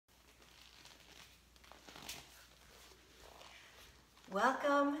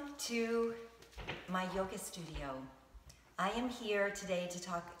to my yoga studio. I am here today to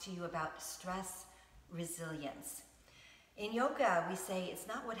talk to you about stress resilience. In yoga, we say it's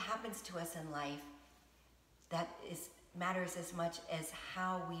not what happens to us in life that matters as much as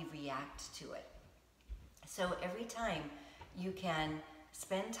how we react to it. So every time you can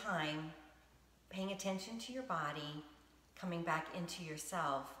spend time paying attention to your body, coming back into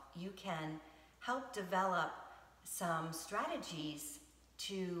yourself, you can help develop some strategies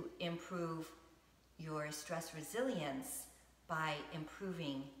to improve your stress resilience by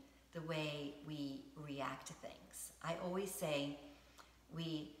improving the way we react to things. I always say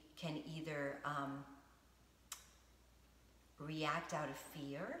we can either react out of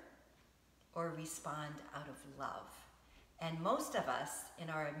fear or respond out of love. And most of us in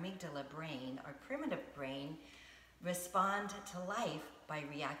our amygdala brain, our primitive brain, respond to life by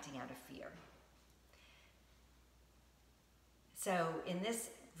reacting out of fear. So in this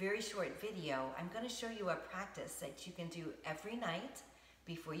very short video, I'm going to show you a practice that you can do every night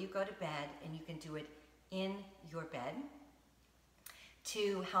before you go to bed, and you can do it in your bed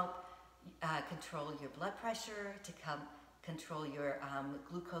to help control your blood pressure, to control your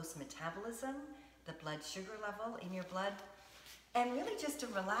glucose metabolism, the blood sugar level in your blood, and really just to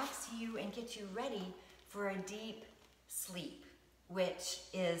relax you and get you ready for a deep sleep, which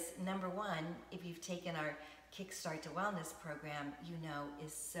is number one, if you've taken our Kickstart to Wellness program, you know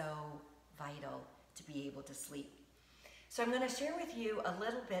is so vital to be able to sleep. So I'm going to share with you a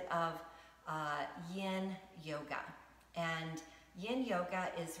little bit of yin yoga. And yin yoga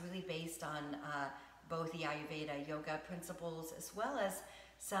is really based on both the Ayurveda yoga principles as well as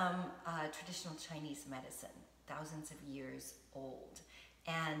some traditional Chinese medicine, thousands of years old.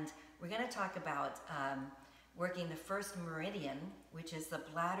 And we're going to talk about working the first meridian, which is the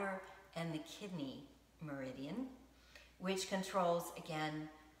bladder and the kidney meridian, which controls, again,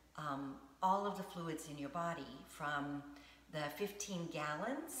 all of the fluids in your body, from the 15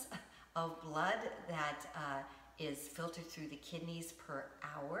 gallons of blood that is filtered through the kidneys per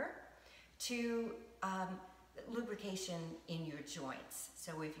hour to lubrication in your joints.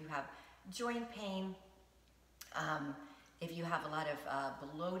 So if you have joint pain, if you have a lot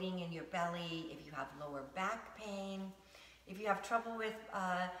of bloating in your belly, if you have lower back pain, if you have trouble with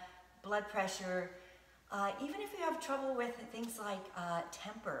blood pressure, even if you have trouble with things like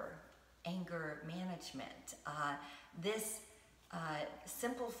temper, anger management, this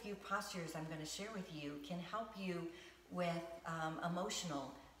simple few postures I'm going to share with you can help you with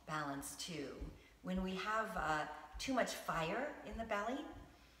emotional balance too. When we have too much fire in the belly,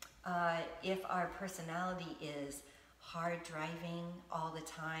 if our personality is hard driving all the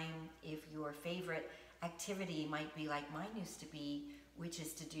time, if your favorite activity might be like mine used to be, which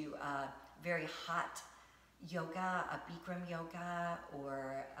is to do very hot yoga, a Bikram yoga,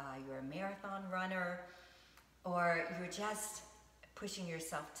 or you're a marathon runner, or you're just pushing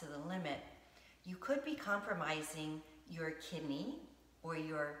yourself to the limit, you could be compromising your kidney or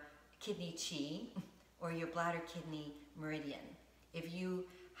your kidney chi or your bladder kidney meridian. If you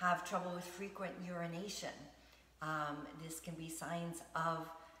have trouble with frequent urination, this can be signs of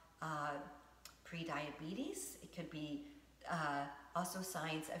pre-diabetes. It could be also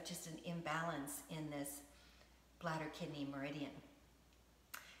signs of just an imbalance in this bladder kidney meridian.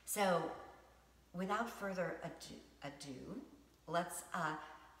 So without further ado, let's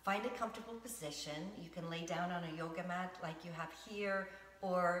find a comfortable position. You can lay down on a yoga mat like you have here,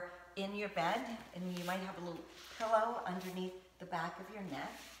 or in your bed, and you might have a little pillow underneath the back of your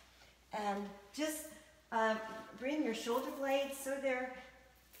neck. And just bring your shoulder blades so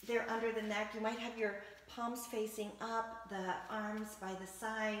they're under the neck. You might have your palms facing up, the arms by the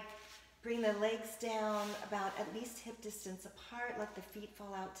side. Bring the legs down about at least hip distance apart. Let the feet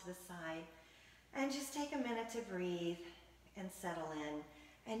fall out to the side. And just take a minute to breathe and settle in.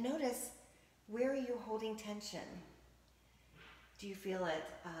 And notice, where are you holding tension? Do you feel it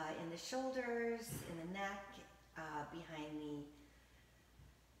in the shoulders, in the neck, behind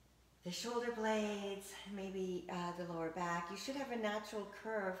the shoulder blades, maybe the lower back? You should have a natural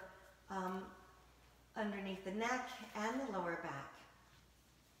curve underneath the neck and the lower back.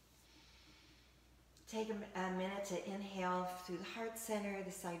 Take a minute to inhale through the heart center,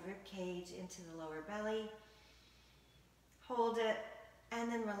 the side rib cage, into the lower belly. Hold it,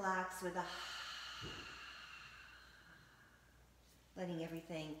 and then relax with a letting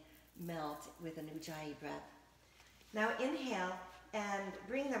everything melt with an ujjayi breath. Now inhale and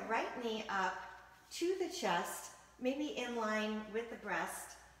bring the right knee up to the chest, maybe in line with the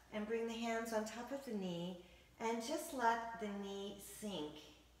breast, and bring the hands on top of the knee, and just let the knee sink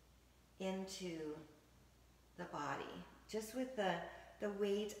into the body, just with the the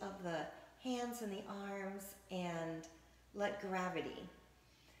weight of the hands and the arms and let gravity.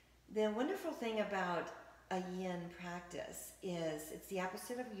 The wonderful thing about a yin practice is it's the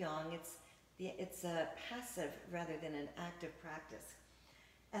opposite of yang. It's a passive rather than an active practice.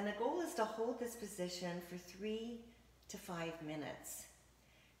 And the goal is to hold this position for 3 to 5 minutes.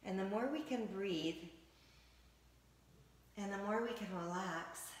 And the more we can breathe and the more we can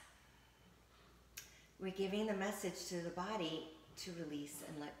relax, we're giving the message to the body to release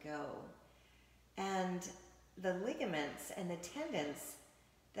and let go. And the ligaments and the tendons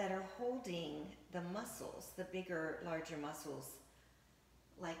that are holding the muscles, the bigger, larger muscles,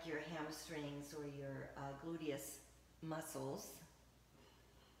 like your hamstrings or your gluteus muscles,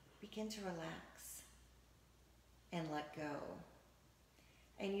 begin to relax and let go.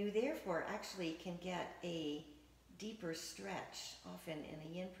 And you therefore actually can get a deeper stretch, often in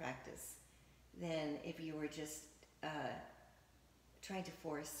a yin practice, than if you were just trying to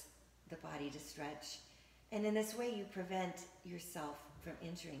force the body to stretch. And in this way, you prevent yourself from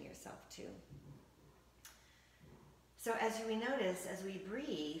injuring yourself too. So as we notice, as we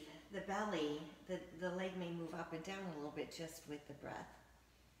breathe, the belly, the leg may move up and down a little bit just with the breath.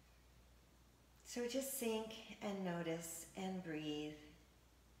 So just sink and notice and breathe.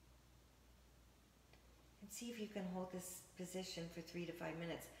 And see if you can hold this position for 3 to 5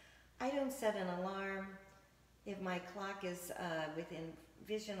 minutes. I don't set an alarm. If my clock is within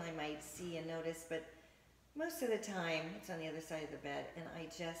vision, I might see and notice, but most of the time it's on the other side of the bed, and I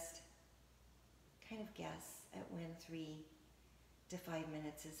just kind of guess at when 3 to 5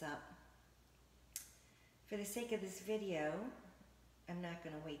 minutes is up. For the sake of this video, I'm not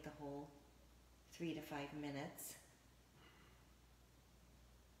going to wait the whole 3 to 5 minutes.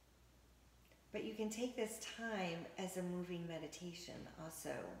 But you can take this time as a moving meditation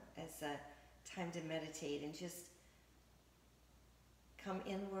also, as a time to meditate and just come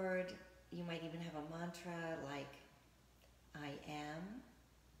inward. You might even have a mantra like, I am.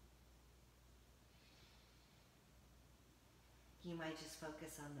 You might just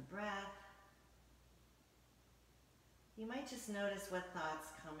focus on the breath. You might just notice what thoughts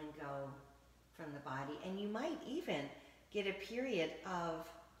come and go from the body. And you might even get a period of,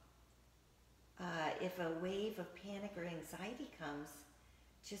 if a wave of panic or anxiety comes,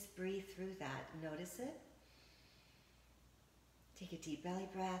 just breathe through that. Notice it. Take a deep belly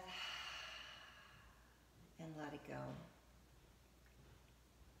breath and let it go.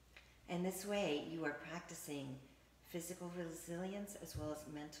 And this way you are practicing physical resilience as well as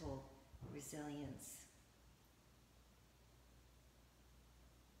mental resilience.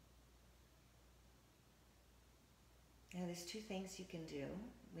 Now there's 2 things you can do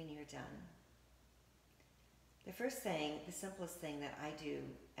when you're done. The first thing, the simplest thing that I do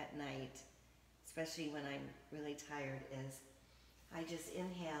at night, especially when I'm really tired, is I just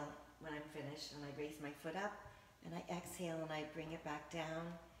inhale when I'm finished and I raise my foot up, and I exhale and I bring it back down,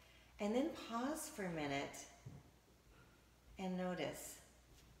 and then pause for a minute and notice.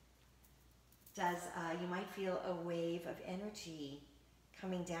 You might feel a wave of energy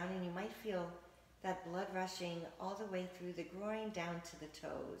coming down, and you might feel that blood rushing all the way through the groin down to the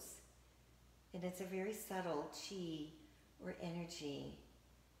toes. And it's a very subtle chi or energy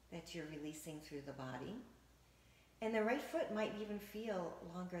that you're releasing through the body. And the right foot might even feel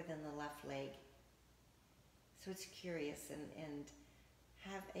longer than the left leg. So it's curious, and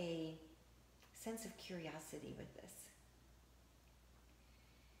have a sense of curiosity with this.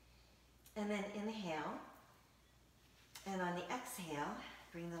 And then inhale, and on the exhale,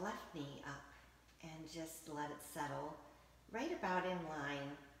 bring the left knee up and just let it settle right about in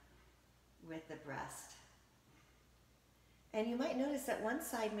line with the breast. And you might notice that one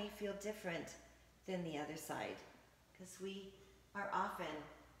side may feel different than the other side, because we are often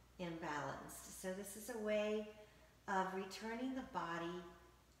imbalanced. So this is a way of returning the body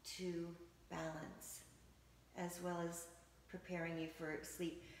to balance, as well as preparing you for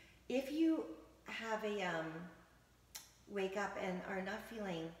sleep. If you have a wake up and are not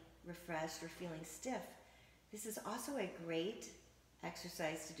feeling refreshed or feeling stiff, this is also a great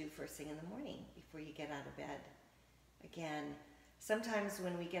exercise to do first thing in the morning before you get out of bed. Again, sometimes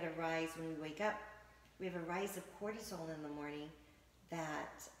when we get a rise, when we wake up, we have a rise of cortisol in the morning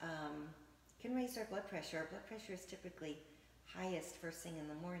that can raise our blood pressure. Our blood pressure is typically highest first thing in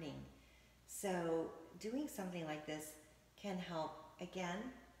the morning. So doing something like this can help, again,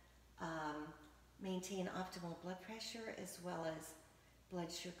 maintain optimal blood pressure as well as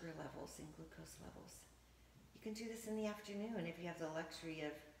blood sugar levels and glucose levels. You can do this in the afternoon if you have the luxury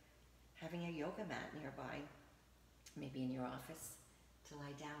of having a yoga mat nearby, maybe in your office, to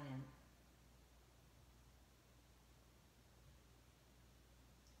lie down in.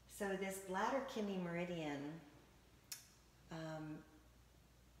 So this bladder kidney meridian,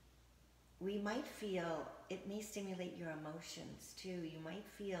 we might feel, it may stimulate your emotions too. You might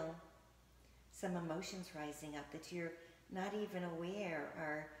feel some emotions rising up that you're not even aware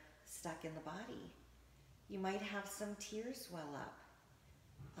are stuck in the body. You might have some tears well up.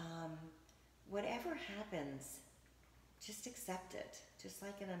 Whatever happens, just accept it. Just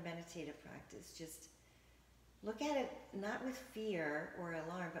like in a meditative practice, just look at it not with fear or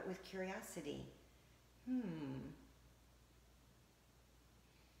alarm, but with curiosity.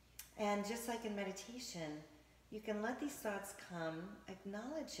 And just like in meditation, you can let these thoughts come,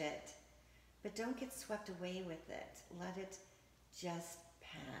 acknowledge it, but don't get swept away with it. Let it just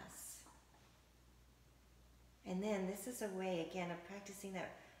pass. And then this is a way, again, of practicing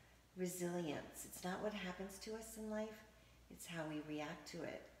that resilience. It's not what happens to us in life, it's how we react to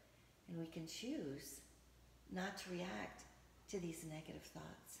it. And we can choose not to react to these negative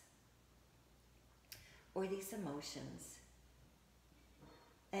thoughts or these emotions.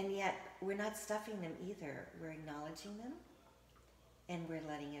 And yet, we're not stuffing them either. We're acknowledging them and we're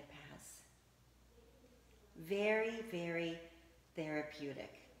letting it pass. Very, very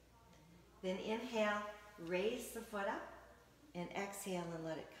therapeutic. Then inhale, raise the foot up, and exhale and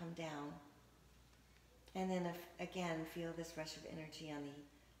let it come down. And then again, feel this rush of energy on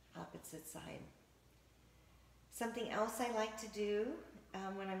the opposite side. Something else I like to do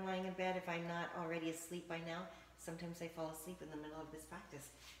when I'm lying in bed, if I'm not already asleep by now, sometimes I fall asleep in the middle of this practice,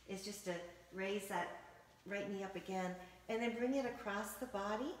 is just to raise that right knee up again and then bring it across the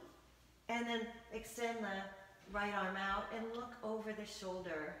body and then extend the right arm out and look over the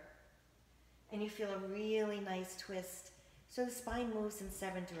shoulder. And you feel a really nice twist. So the spine moves in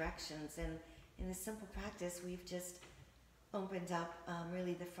 7 directions, and in this simple practice we've just opened up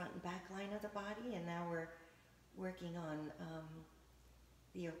really the front and back line of the body, and now we're working on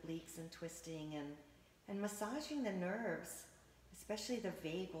the obliques and twisting and massaging the nerves, especially the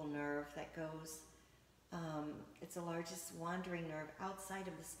vagal nerve that goes, it's the largest wandering nerve outside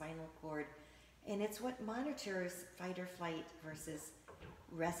of the spinal cord, and it's what monitors fight or flight versus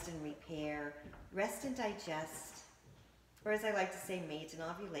rest and repair, rest and digest, or as I like to say, mate and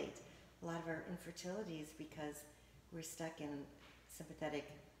ovulate. A lot of our infertility is because we're stuck in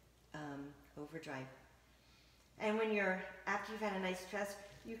sympathetic overdrive. And when after you've had a nice stretch,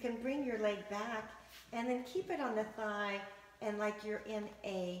 you can bring your leg back and then keep it on the thigh and like you're in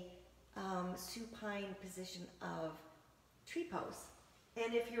a supine position of tree pose.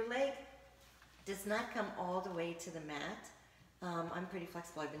 And if your leg does not come all the way to the mat, I'm pretty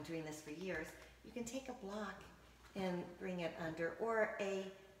flexible, I've been doing this for years, you can take a block and bring it under, or a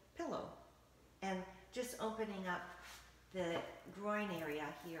pillow, and just opening up the groin area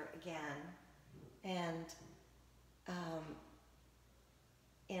here again, and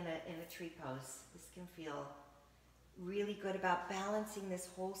in a tree pose. This can feel really good about balancing this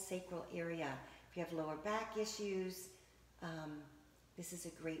whole sacral area. If you have lower back issues, this is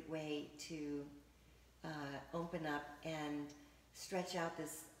a great way to open up and stretch out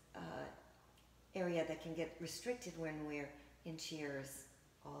this area that can get restricted when we're in chairs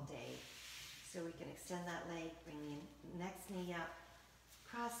all day. So we can extend that leg, bring the next knee up,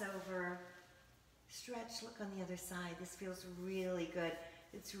 cross over, stretch, look on the other side. This feels really good.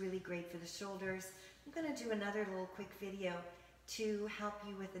 It's really great for the shoulders. I'm going to do another little quick video to help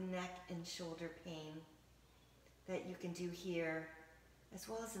you with the neck and shoulder pain that you can do here, as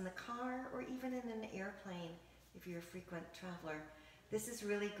well as in the car or even in an airplane if you're a frequent traveler. This is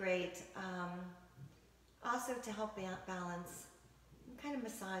really great. Also to help balance and kind of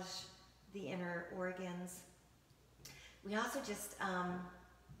massage the inner organs. We also just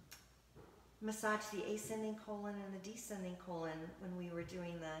massage the ascending colon and the descending colon when we were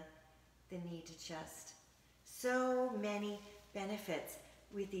doing the knee to chest. So many benefits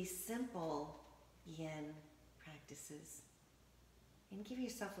with these simple yin practices. And give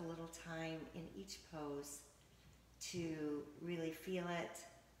yourself a little time in each pose to really feel it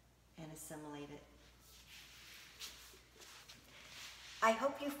and assimilate it. I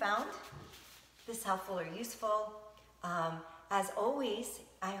hope you found this helpful or useful. As always,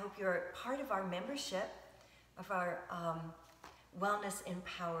 I hope you're part of our membership, of our Wellness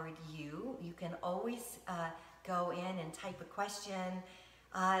Empowered You. You can always go in and type a question,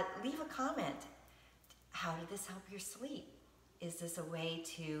 leave a comment. How did this help your sleep? Is this a way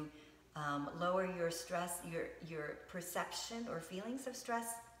to lower your stress, your perception or feelings of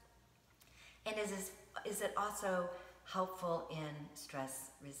stress? And is it also helpful in stress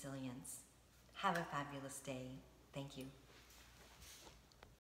resilience? Have a fabulous day. Thank you.